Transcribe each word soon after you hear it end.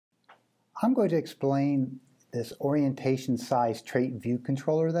I'm going to explain this orientation size trait view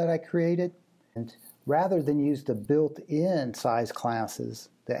controller that I created. And rather than use the built-in size classes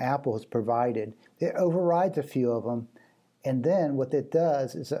that Apple has provided, it overrides a few of them. And then what it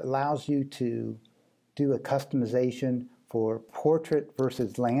does is it allows you to do a customization for portrait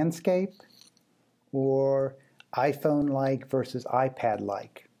versus landscape, or iPhone-like versus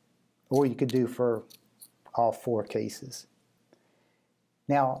iPad-like, or you could do for all four cases.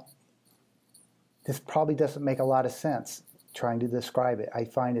 Now, this probably doesn't make a lot of sense trying to describe it. I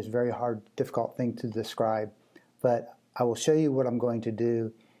find it's a very hard, difficult thing to describe, but I will show you what I'm going to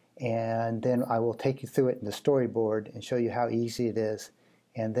do, and then I will take you through it in the storyboard and show you how easy it is,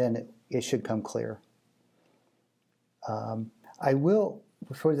 and then it should come clear. I will,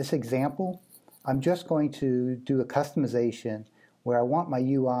 for this example, I'm just going to do a customization where I want my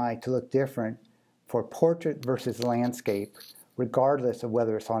UI to look different for portrait versus landscape, regardless of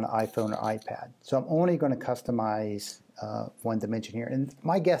whether it's on an iPhone or iPad. So I'm only going to customize one dimension here. And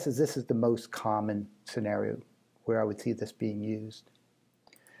my guess is this is the most common scenario where I would see this being used.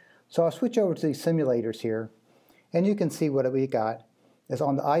 So I'll switch over to these simulators here, and you can see what we got is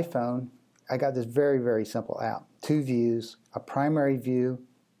on the iPhone. I got this very, very simple app. Two views, a primary view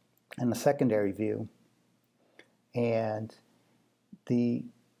and a secondary view. And the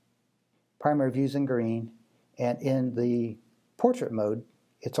primary view is in green, and in the portrait mode,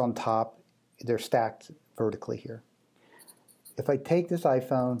 it's on top. They're stacked vertically here. If I take this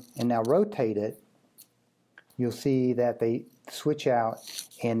iPhone and now rotate it, you'll see that they switch out,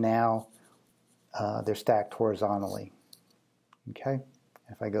 and now they're stacked horizontally. Okay,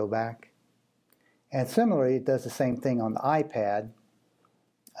 if I go back. And similarly, it does the same thing on the iPad.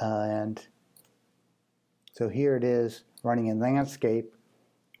 And so here it is running in landscape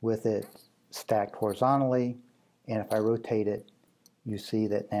with it stacked horizontally. And if I rotate it, you see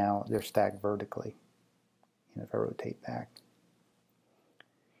that now they're stacked vertically. And if I rotate back.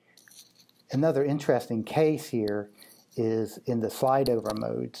 Another interesting case here is in the slide over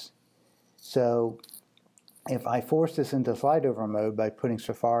modes. So if I force this into slide over mode by putting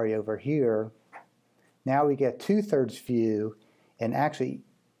Safari over here, now we get 2/3 view, and actually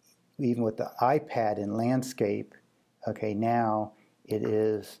even with the iPad in landscape, okay, now it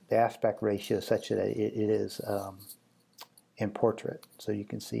is the aspect ratio such that it is in portrait. So you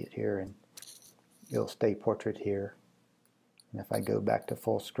can see it here, and it'll stay portrait here. And if I go back to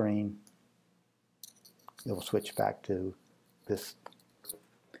full screen, it will switch back to this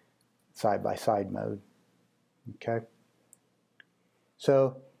side-by-side mode. Okay.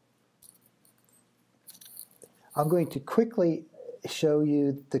 So I'm going to quickly show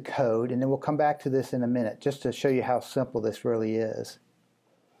you the code, and then we'll come back to this in a minute just to show you how simple this really is.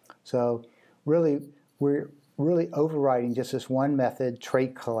 So really, we're really overriding just this one method,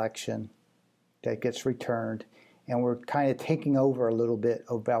 trait collection, that gets returned, and we're kind of taking over a little bit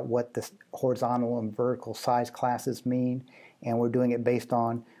about what the horizontal and vertical size classes mean, and we're doing it based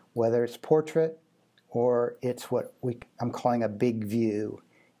on whether it's portrait or it's what I'm calling a big view.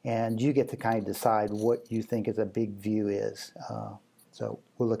 And you get to kind of decide what you think is a big view is. So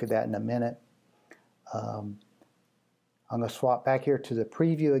we'll look at that in a minute. I'm going to swap back here to the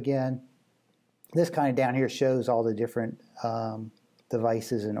preview again. This kind of down here shows all the different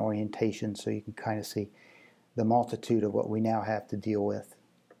devices and orientations, so you can kind of see the multitude of what we now have to deal with.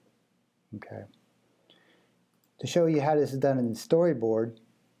 Okay. To show you how this is done in the storyboard,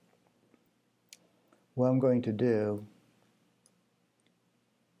 what I'm going to do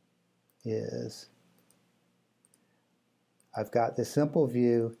is I've got this simple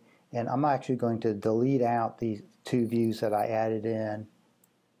view, and I'm actually going to delete out these two views that I added in,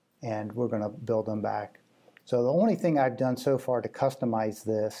 and we're going to build them back. So the only thing I've done so far to customize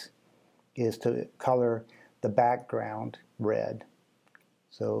this is to color the background red.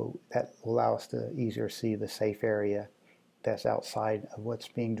 So that will allow us to easier see the safe area that's outside of what's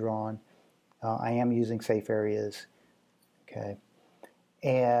being drawn. I am using safe areas. Okay.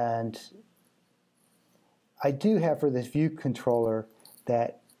 And I do have for this view controller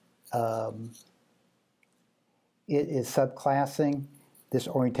that it is subclassing this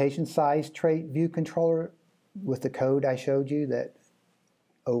orientation size trait view controller with the code I showed you that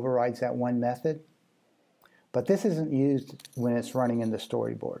overrides that one method. But this isn't used when it's running in the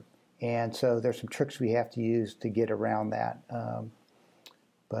storyboard. And so there's some tricks we have to use to get around that.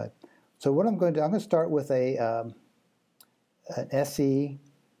 So what I'm going to do, I'm going to start with an SE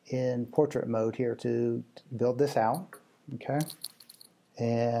in portrait mode here to build this out. Okay.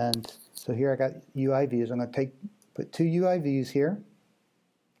 And so here I got UI views. I'm going to put two UI views here.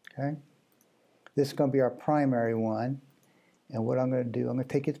 Okay. This is going to be our primary one. And what I'm going to do, I'm going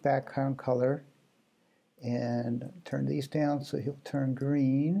to take its background color and turn these down so he'll turn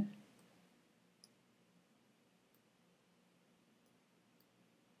green.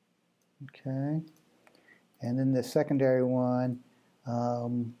 Okay. And then the secondary one,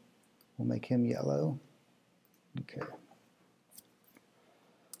 we'll make him yellow. Okay.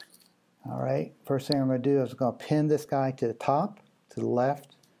 All right. First thing I'm going to do is I'm going to pin this guy to the top, to the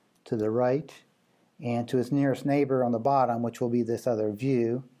left, to the right, and to his nearest neighbor on the bottom, which will be this other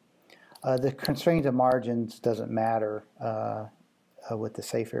view. The constraints of margins doesn't matter with the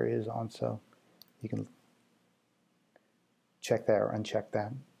safe areas on, so you can check that or uncheck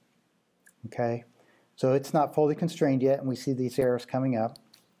that. Okay, so it's not fully constrained yet, and we see these errors coming up.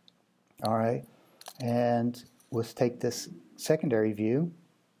 All right, and let's take this secondary view.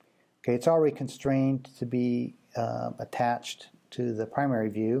 Okay, it's already constrained to be attached to the primary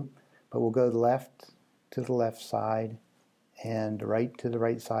view, but we'll go left to the left side and right to the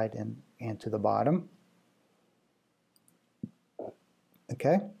right side and to the bottom.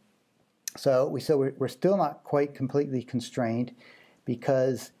 Okay, so we're still not quite completely constrained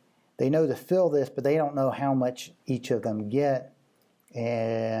because they know to fill this, but they don't know how much each of them get.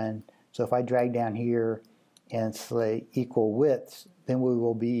 And so if I drag down here and say equal widths, then we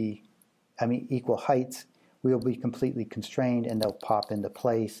will be, equal heights, we will be completely constrained and they'll pop into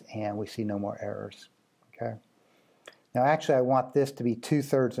place and we see no more errors. Okay. Now actually I want this to be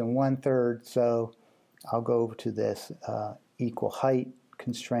 2/3 and 1/3, so I'll go over to this equal height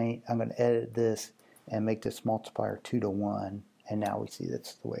constraint. I'm going to edit this and make this multiplier 2 to 1. And now we see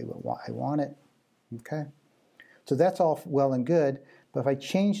that's the way I want it. Okay. So that's all well and good, but if I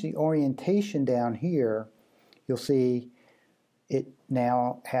change the orientation down here, you'll see it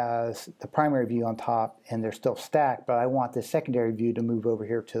now has the primary view on top and they're still stacked, but I want the secondary view to move over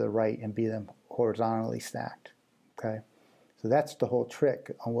here to the right and be them horizontally stacked. Okay. So that's the whole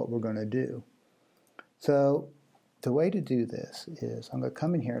trick on what we're going to do. So the way to do this is I'm going to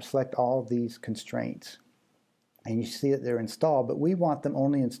come in here and select all of these constraints. And you see that they're installed, but we want them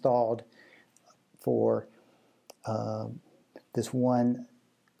only installed for this one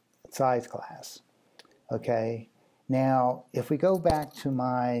size class. Okay. Now, if we go back to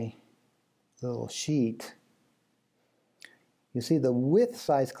my little sheet, you see the width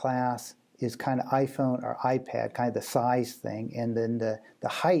size class is kind of iPhone or iPad, kind of the size thing, and then the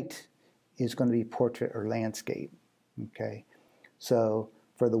height is going to be portrait or landscape. Okay. So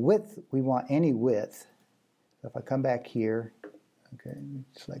for the width, we want any width. So if I come back here, okay,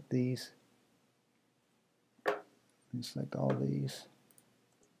 select these, and select all these.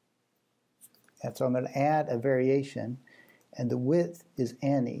 And so I'm going to add a variation, and the width is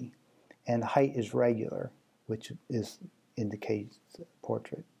any, and the height is regular, which indicates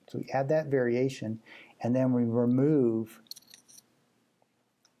portrait. So we add that variation, and then we remove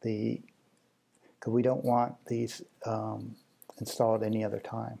because we don't want these installed any other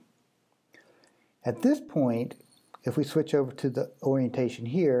time. At this point, if we switch over to the orientation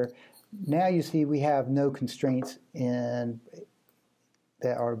here, now you see we have no constraints that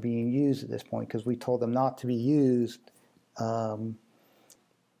are being used at this point because we told them not to be used under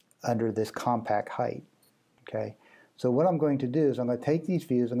this compact height. Okay, so what I'm going to do is I'm going to take these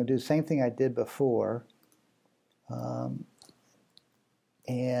views, I'm going to do the same thing I did before, and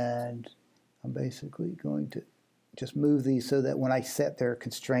I'm basically going to just move these so that when I set their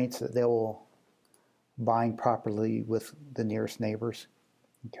constraints that they will bind properly with the nearest neighbors.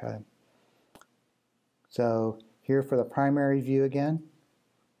 Okay. So here for the primary view again,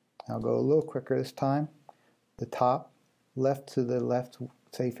 I'll go a little quicker this time. The top, left to the left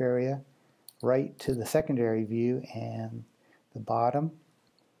safe area, right to the secondary view, and the bottom.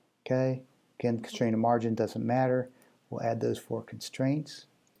 Okay. Again, constraint of margin doesn't matter. We'll add those 4 constraints.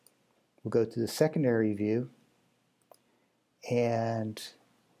 We'll go to the secondary view and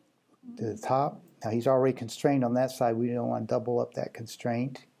to the top. Now he's already constrained on that side. We don't want to double up that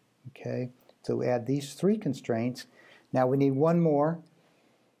constraint. Okay, so we add these 3 constraints. Now we need one more.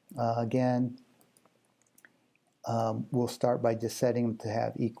 Again, we'll start by just setting them to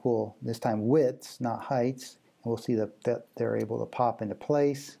have equal, this time widths, not heights. And we'll see that they're able to pop into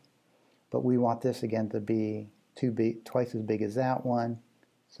place. But we want this again to be twice as big as that one.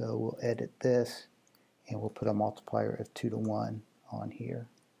 So we'll edit this and we'll put a multiplier of 2 to 1 on here.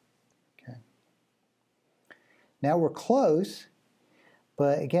 Okay. Now we're close,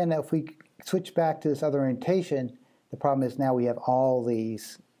 but again, if we switch back to this other orientation, the problem is now we have all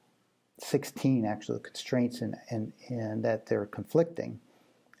these 16 actual constraints and that they're conflicting.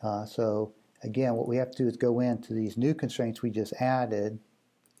 So again, what we have to do is go into these new constraints we just added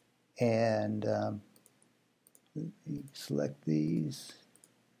and select these,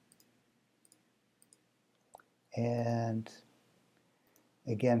 and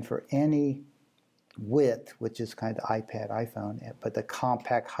again for any width, which is kind of iPad, iPhone, but the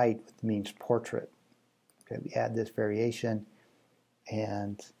compact height means portrait. Okay, we add this variation,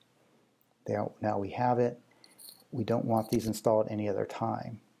 and there, now we have it. We don't want these installed any other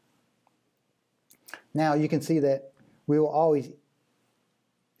time. Now you can see that we will always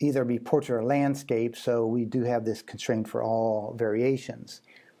either be portrait or landscape, so we do have this constraint for all variations.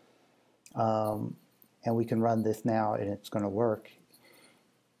 And we can run this now and it's going to work.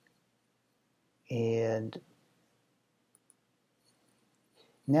 And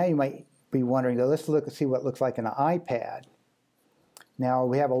now you might be wondering, though, let's look and see what it looks like in an iPad. Now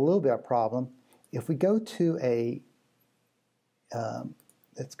we have a little bit of a problem. If we go to a,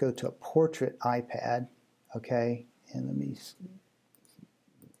 let's go to a portrait iPad, okay, and let me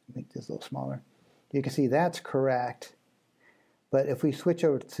make this a little smaller. You can see that's correct, but if we switch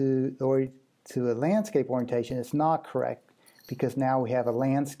over to a landscape orientation, it's not correct, because now we have a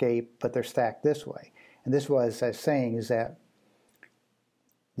landscape, but they're stacked this way. And this was, as I was saying, is that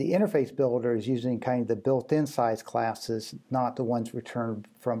the interface builder is using kind of the built-in size classes, not the ones returned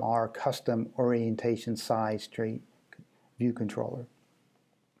from our custom orientation size trait ViewController.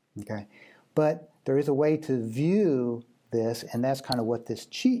 Okay, but there is a way to view this, and that's kind of what this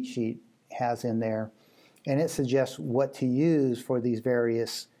cheat sheet has in there, and it suggests what to use for these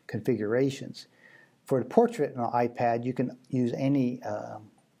various configurations. For the portrait on an iPad, you can use any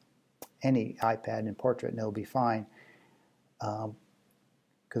iPad in portrait and it'll be fine,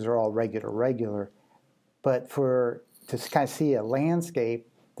 because they're all regular. But to kind of see a landscape,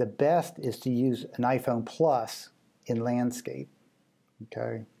 the best is to use an iPhone Plus in landscape.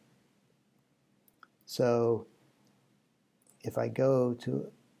 Okay. So if I go to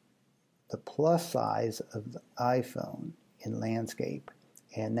the plus size of the iPhone in landscape,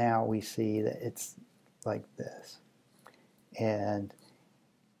 and now we see that it's like this. And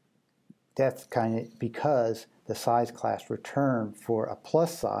that's kind of because the size class return for a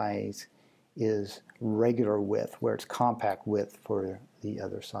plus size is regular width, where it's compact width for the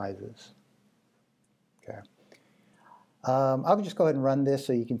other sizes. Okay. I'll just go ahead and run this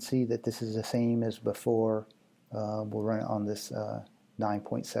so you can see that this is the same as before. We'll run it on this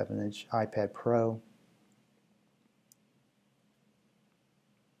 9.7-inch iPad Pro.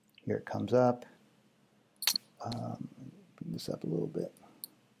 Here it comes up. Bring this up a little bit.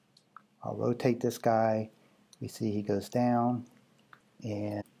 I'll rotate this guy. We see he goes down,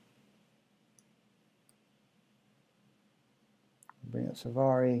 and bring up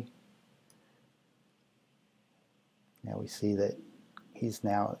Safari. Now we see that he's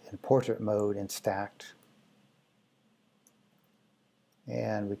now in portrait mode and stacked.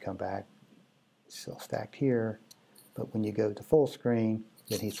 And we come back, still stacked here, but when you go to full screen,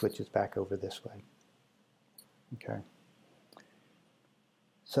 then he switches back over this way. Okay.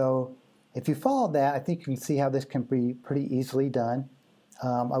 So if you follow that, I think you can see how this can be pretty easily done.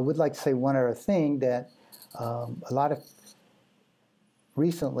 I would like to say one other thing, that a lot of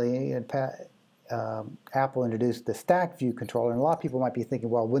recently, Apple introduced the stack view controller, and a lot of people might be thinking,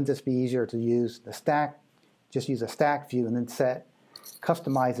 well, wouldn't this be easier to use the stack, just use a stack view and then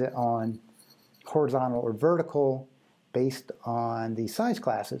customize it on horizontal or vertical based on the size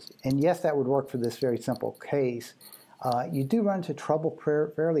classes? And yes, that would work for this very simple case. You do run into trouble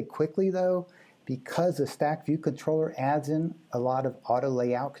fairly quickly, though, because the stack view controller adds in a lot of auto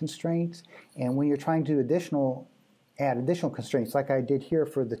layout constraints, and when you're trying to add additional constraints, like I did here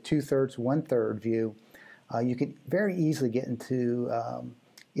for the 2/3, 1/3 view, you could very easily get into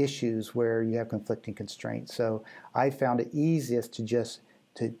issues where you have conflicting constraints. So I found it easiest to just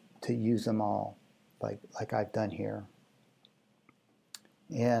to use them all, like I've done here.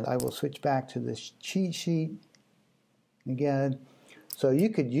 And I will switch back to this cheat sheet again. So you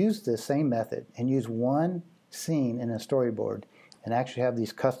could use this same method and use one scene in a storyboard and actually have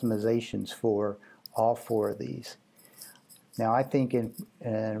these customizations for all 4 of these. Now I think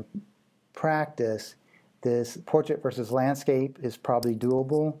in practice, this portrait versus landscape is probably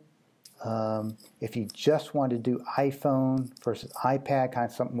doable. If you just want to do iPhone versus iPad, kind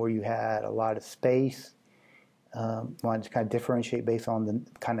of something where you had a lot of space, want to kind of differentiate based on the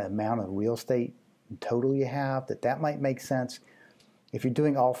kind of amount of real estate in total you have, that might make sense. If you're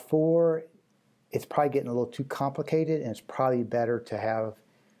doing all 4, it's probably getting a little too complicated, and it's probably better to have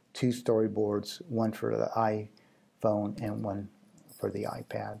 2 storyboards, one for the iPhone and one for the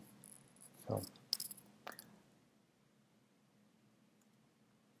iPad. So,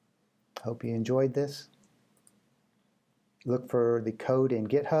 hope you enjoyed this. Look for the code in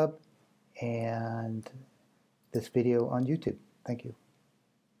GitHub, and this video on YouTube. Thank you.